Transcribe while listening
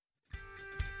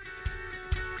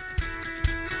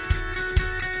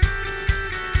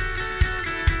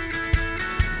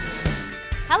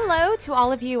Hello to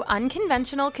all of you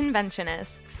unconventional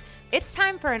conventionists. It's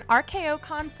time for an RKO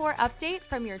Con 4 update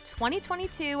from your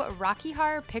 2022 Rocky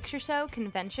Horror Picture Show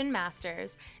Convention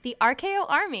Masters, the RKO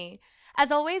Army.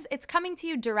 As always, it's coming to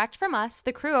you direct from us,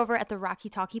 the crew over at the Rocky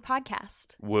Talkie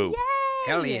podcast. Woo. Yay!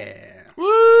 Hell yeah.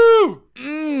 Woo!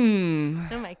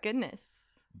 Oh my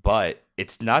goodness. But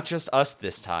it's not just us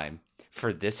this time.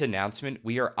 For this announcement,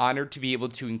 we are honored to be able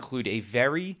to include a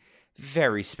very,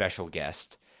 very special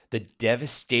guest, the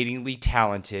devastatingly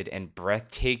talented and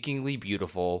breathtakingly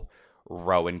beautiful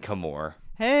Rowan Kamore.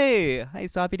 Hey,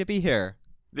 so happy to be here.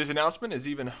 This announcement is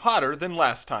even hotter than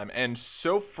last time, and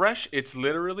so fresh it's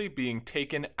literally being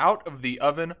taken out of the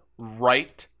oven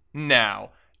right now,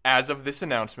 as of this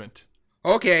announcement.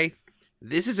 Okay,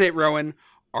 this is it, Rowan.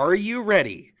 Are you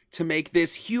ready to make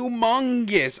this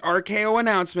humongous RKO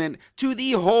announcement to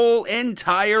the whole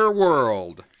entire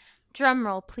world?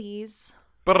 Drumroll, please.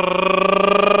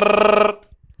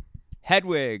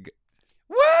 Hedwig.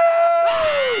 Woo!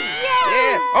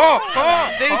 Yeah.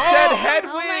 They said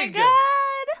Hedwig! Oh my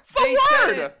god! It's the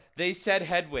word! They said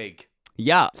Hedwig.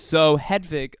 Yeah, so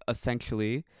Hedwig,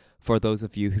 essentially, for those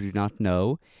of you who do not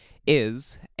know,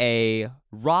 is a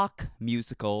rock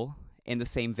musical in the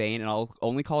same vein, and I'll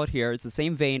only call it here, it's the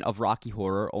same vein of Rocky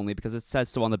Horror, only because it says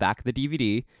so on the back of the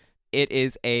DVD. It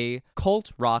is a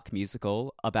cult rock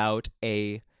musical about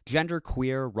a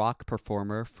genderqueer rock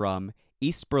performer from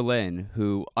East Berlin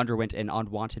who underwent an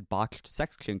unwanted botched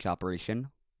sex change operation,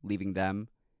 leaving them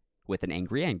with an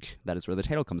angry Ange. That is where the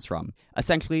title comes from.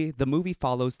 Essentially, the movie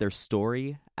follows their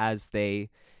story as they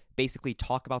basically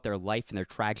talk about their life and their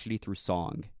tragedy through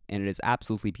song, and it is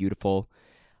absolutely beautiful.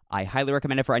 I highly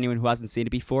recommend it for anyone who hasn't seen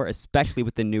it before, especially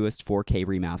with the newest 4K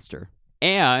remaster.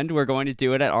 And we're going to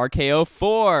do it at RKO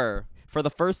 4 for the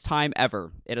first time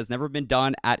ever. It has never been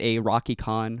done at a Rocky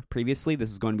Con previously. This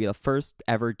is going to be the first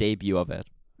ever debut of it.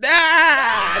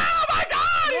 Ah! Oh my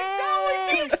god! No, we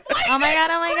didn't explain Oh my it. god,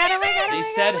 It's oh my god, oh my crazy. god. They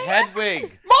said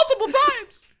Hedwig. Multiple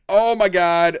times! Oh my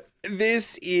god,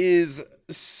 this is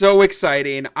so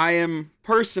exciting. I am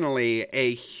personally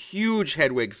a huge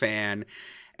Hedwig fan,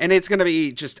 and it's going to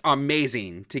be just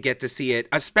amazing to get to see it,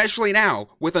 especially now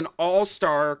with an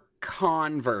all-star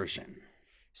con version.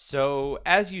 So,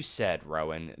 as you said,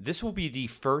 Rowan, this will be the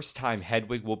first time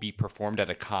Hedwig will be performed at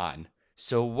a con.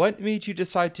 So what made you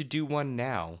decide to do one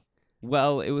now?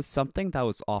 Well, it was something that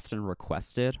was often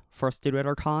requested for us to do at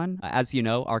our con. As you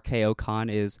know, RKO Con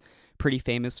is pretty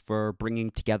famous for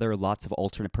bringing together lots of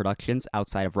alternate productions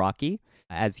outside of Rocky.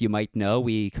 As you might know,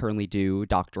 we currently do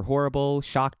Dr. Horrible,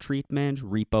 Shock Treatment,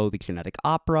 Repo the Genetic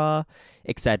Opera,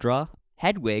 etc.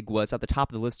 Hedwig was at the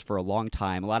top of the list for a long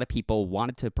time. A lot of people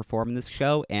wanted to perform in this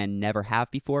show and never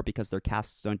have before because their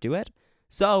casts don't do it.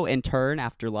 So, in turn,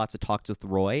 after lots of talks with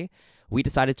Roy, we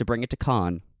decided to bring it to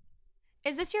con.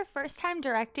 Is this your first time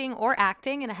directing or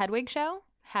acting in a Hedwig show?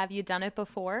 Have you done it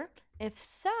before? If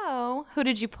so, who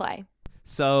did you play?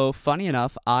 So, funny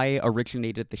enough, I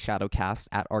originated the Shadowcast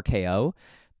at RKO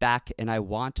back in, I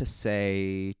want to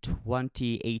say,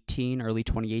 2018, early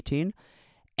 2018.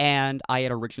 And I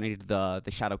had originated the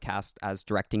Shadowcast as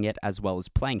directing it as well as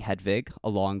playing Hedwig,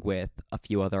 along with a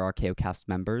few other RKO cast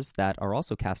members that are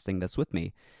also casting this with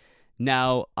me.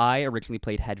 Now, I originally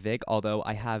played Hedwig, although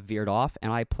I have veered off,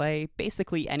 and I play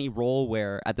basically any role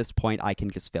where, at this point, I can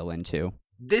just fill into.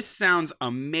 This sounds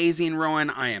amazing,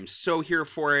 Rowan. I am so here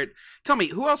for it. Tell me,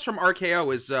 who else from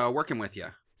RKO is working with you?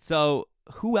 So,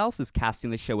 who else is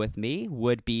casting the show with me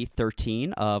would be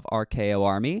 13 of RKO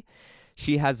Army.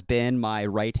 She has been my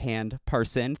right-hand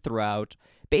person throughout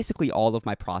basically all of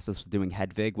my process with doing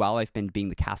Hedwig. While I've been being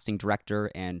the casting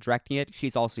director and directing it,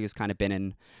 she's also just kind of been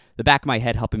in the back of my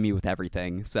head helping me with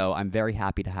everything. So I'm very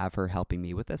happy to have her helping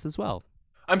me with this as well.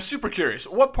 I'm super curious.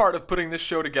 What part of putting this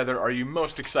show together are you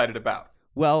most excited about?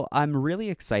 Well, I'm really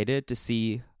excited to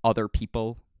see other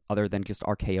people other than just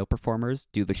RKO performers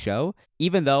do the show.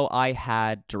 Even though I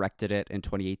had directed it in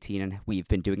 2018 and we've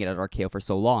been doing it at RKO for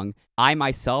so long, I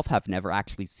myself have never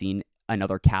actually seen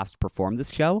another cast perform this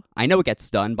show. I know it gets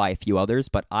done by a few others,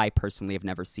 but I personally have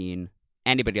never seen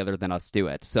anybody other than us do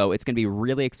it. So it's going to be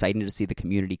really exciting to see the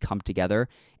community come together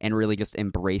and really just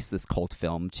embrace this cult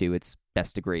film to its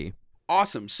best degree.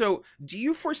 Awesome. So, do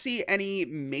you foresee any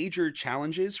major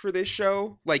challenges for this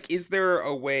show? Like, is there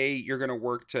a way you're going to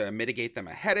work to mitigate them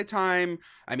ahead of time?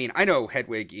 I mean, I know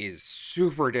Hedwig is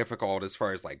super difficult as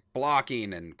far as, like,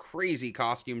 blocking and crazy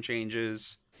costume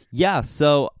changes. Yeah,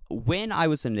 so when I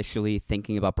was initially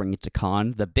thinking about bringing it to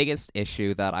con, the biggest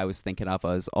issue that I was thinking of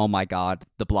was, oh my god,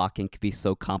 the blocking could be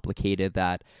so complicated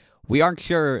that we aren't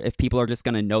sure if people are just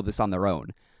going to know this on their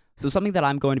own. So something that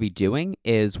I'm going to be doing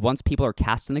is once people are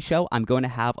cast in the show, I'm going to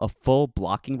have a full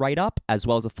blocking write-up as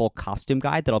well as a full costume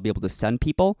guide that I'll be able to send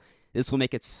people. This will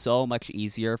make it so much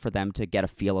easier for them to get a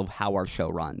feel of how our show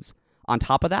runs. On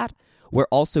top of that, we're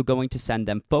also going to send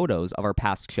them photos of our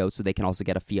past shows so they can also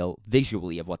get a feel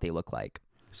visually of what they look like.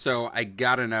 So I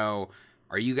gotta know,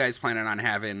 are you guys planning on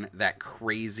having that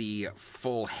crazy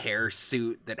full hair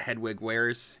suit that Hedwig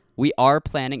wears? We are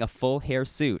planning a full hair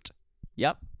suit.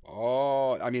 Yep.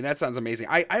 Oh, I mean, that sounds amazing.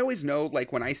 I always know,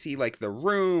 like, when I see, like, The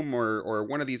Room or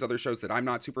one of these other shows that I'm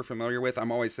not super familiar with, I'm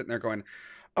always sitting there going,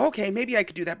 okay, maybe I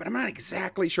could do that, but I'm not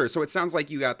exactly sure. So it sounds like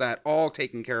you got that all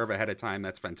taken care of ahead of time.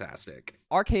 That's fantastic.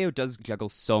 RKO does juggle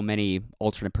so many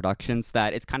alternate productions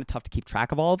that it's kind of tough to keep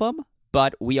track of all of them,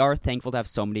 but we are thankful to have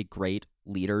so many great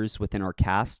leaders within our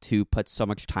cast who put so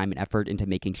much time and effort into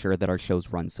making sure that our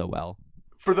shows run so well.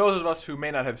 For those of us who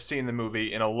may not have seen the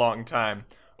movie in a long time,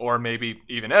 or maybe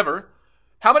even ever,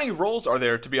 how many roles are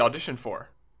there to be auditioned for?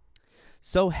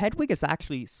 So Hedwig is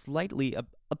actually slightly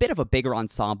a bit of a bigger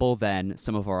ensemble than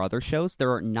some of our other shows.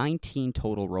 There are 19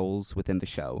 total roles within the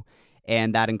show,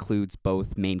 and that includes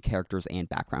both main characters and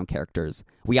background characters.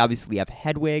 We obviously have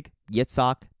Hedwig,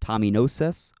 Yitzhak,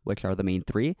 Taminosis, which are the main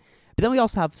three, but then we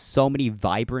also have so many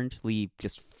vibrantly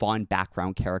just fun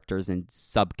background characters and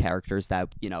sub-characters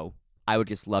that, I would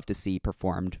just love to see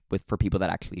performed for people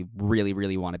that actually really,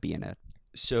 really want to be in it.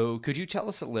 So could you tell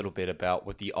us a little bit about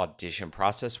what the audition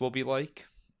process will be like,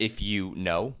 if you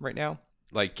know right now?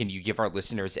 Like, can you give our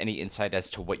listeners any insight as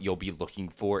to what you'll be looking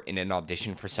for in an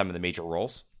audition for some of the major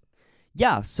roles?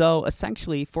 Yeah, so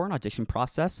essentially for an audition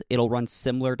process, it'll run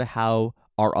similar to how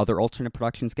our other alternate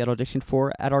productions get auditioned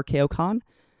for at RKOCon.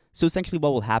 So essentially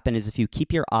what will happen is if you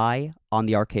keep your eye on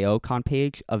the RKOCon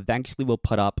page, eventually we'll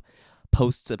put up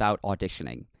posts about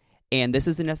auditioning. And this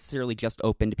isn't necessarily just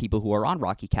open to people who are on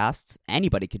Rocky Casts.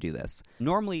 Anybody could do this.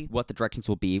 Normally, what the directions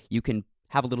will be, you can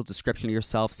have a little description of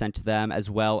yourself sent to them, as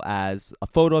well as a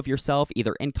photo of yourself,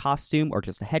 either in costume or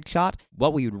just a headshot.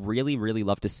 What we would really, really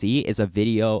love to see is a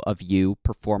video of you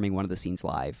performing one of the scenes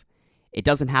live. It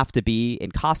doesn't have to be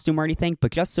in costume or anything,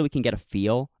 but just so we can get a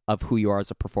feel of who you are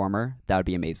as a performer, that would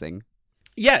be amazing.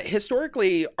 Yeah,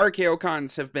 historically,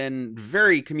 RKOCons have been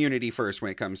very community first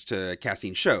when it comes to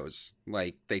casting shows.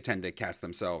 Like, they tend to cast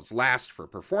themselves last for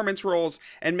performance roles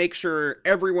and make sure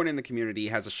everyone in the community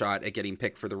has a shot at getting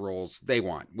picked for the roles they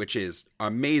want, which is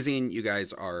amazing. You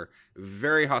guys are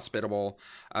very hospitable.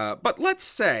 But let's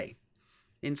say,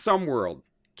 in some world,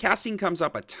 casting comes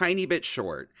up a tiny bit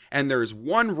short, and there's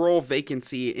one role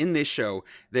vacancy in this show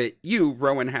that you,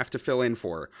 Rowan, have to fill in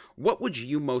for. What would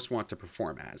you most want to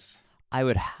perform as? I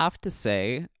would have to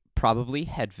say probably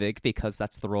Hedwig, because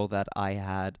that's the role that I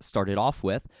had started off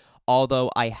with. Although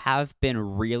I have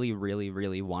been really, really,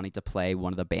 really wanting to play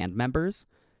one of the band members.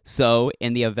 So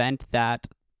in the event that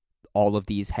all of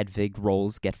these Hedwig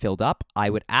roles get filled up, I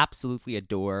would absolutely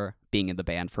adore being in the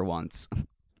band for once.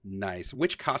 Nice.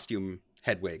 Which costume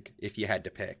Hedwig, if you had to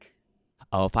pick?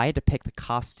 Oh, if I had to pick the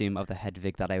costume of the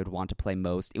Hedwig that I would want to play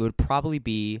most, it would probably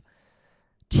be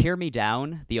Tear Me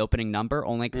Down, the opening number,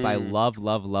 only because I love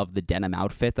the denim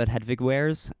outfit that Hedwig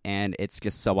wears, and it's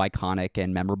just so iconic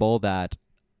and memorable that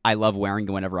I love wearing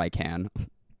it whenever I can.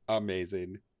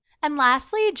 Amazing. And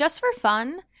lastly, just for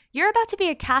fun, you're about to be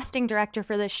a casting director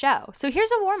for this show. So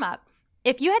here's a warm-up.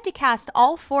 If you had to cast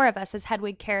all 4 of us as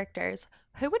Hedwig characters,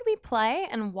 who would we play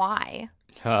and why?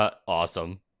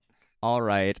 Awesome. All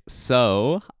right,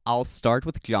 so I'll start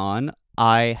with John.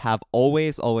 I have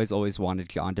always wanted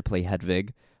John to play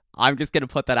Hedwig. I'm just going to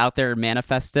put that out there and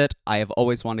manifest it. I have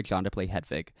always wanted John to play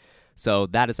Hedwig. So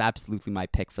that is absolutely my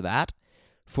pick for that.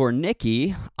 For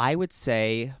Nikki, I would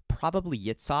say probably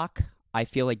Yitzhak. I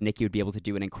feel like Nikki would be able to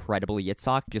do an incredible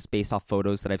Yitzhak just based off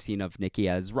photos that I've seen of Nikki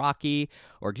as Rocky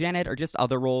or Janet or just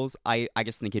other roles. I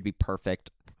just think it'd be perfect.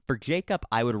 For Jacob,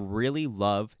 I would really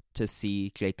love to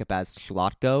see Jacob as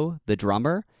Schlotko, the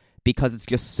drummer, because it's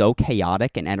just so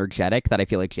chaotic and energetic that I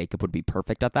feel like Jacob would be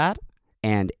perfect at that.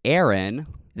 And Aaron,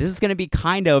 this is going to be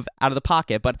kind of out of the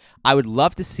pocket, but I would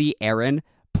love to see Aaron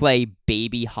play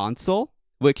baby Hansel,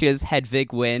 which is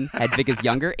Hedwig when Hedwig is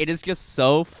younger. It is just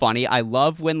so funny. I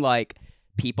love when, like,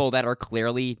 people that are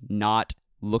clearly not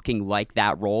looking like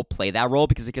that role play that role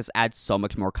because it just adds so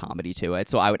much more comedy to it.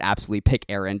 So I would absolutely pick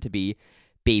Aaron to be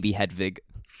baby Hedwig.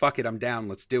 Fuck it, I'm down.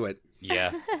 Let's do it.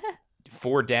 Yeah.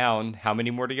 4 down. How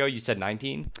many more to go? You said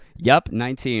 19? Yep,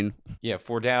 19. Yeah,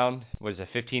 4 down. What is it?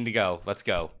 15 to go. Let's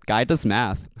go. Guy does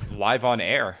math. Live on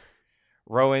air.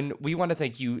 Rowan, we want to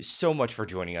thank you so much for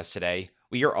joining us today.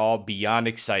 We are all beyond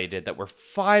excited that we're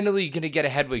finally going to get a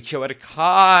Hedwig show at a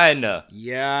con.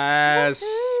 Yes.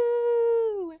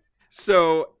 Woo-hoo!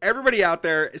 So everybody out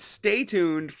there, stay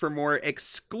tuned for more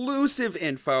exclusive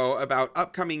info about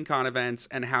upcoming con events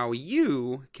and how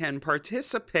you can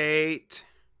participate.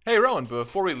 Hey, Rowan,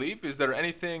 before we leave, is there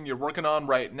anything you're working on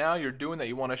right now you're doing that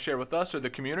you want to share with us or the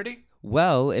community?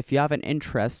 Well, if you have an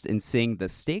interest in seeing the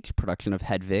stage production of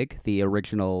Hedwig, the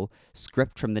original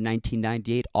script from the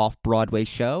 1998 off-Broadway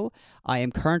show, I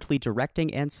am currently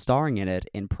directing and starring in it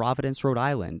in Providence, Rhode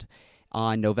Island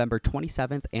on November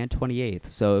 27th and 28th.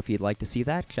 So if you'd like to see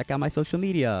that, check out my social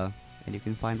media, and you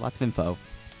can find lots of info.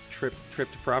 Trip to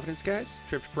Providence, guys?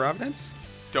 Trip to Providence?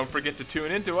 Don't forget to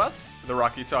tune in to us, the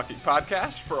Rocky Talkie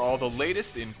Podcast, for all the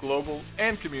latest in global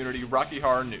and community Rocky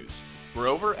Horror news. We're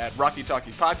over at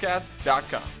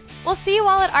RockyTalkiePodcast.com. We'll see you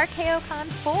all at RKOCon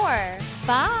 4.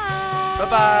 Bye.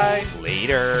 Bye-bye.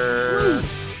 Later.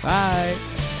 Bye!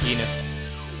 Penis.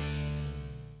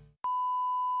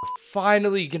 We're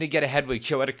finally gonna get a Hedwig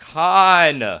show at a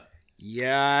con.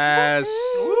 Yes.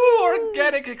 Ooh,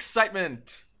 organic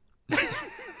excitement.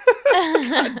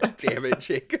 God damn it,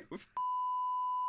 Jacob.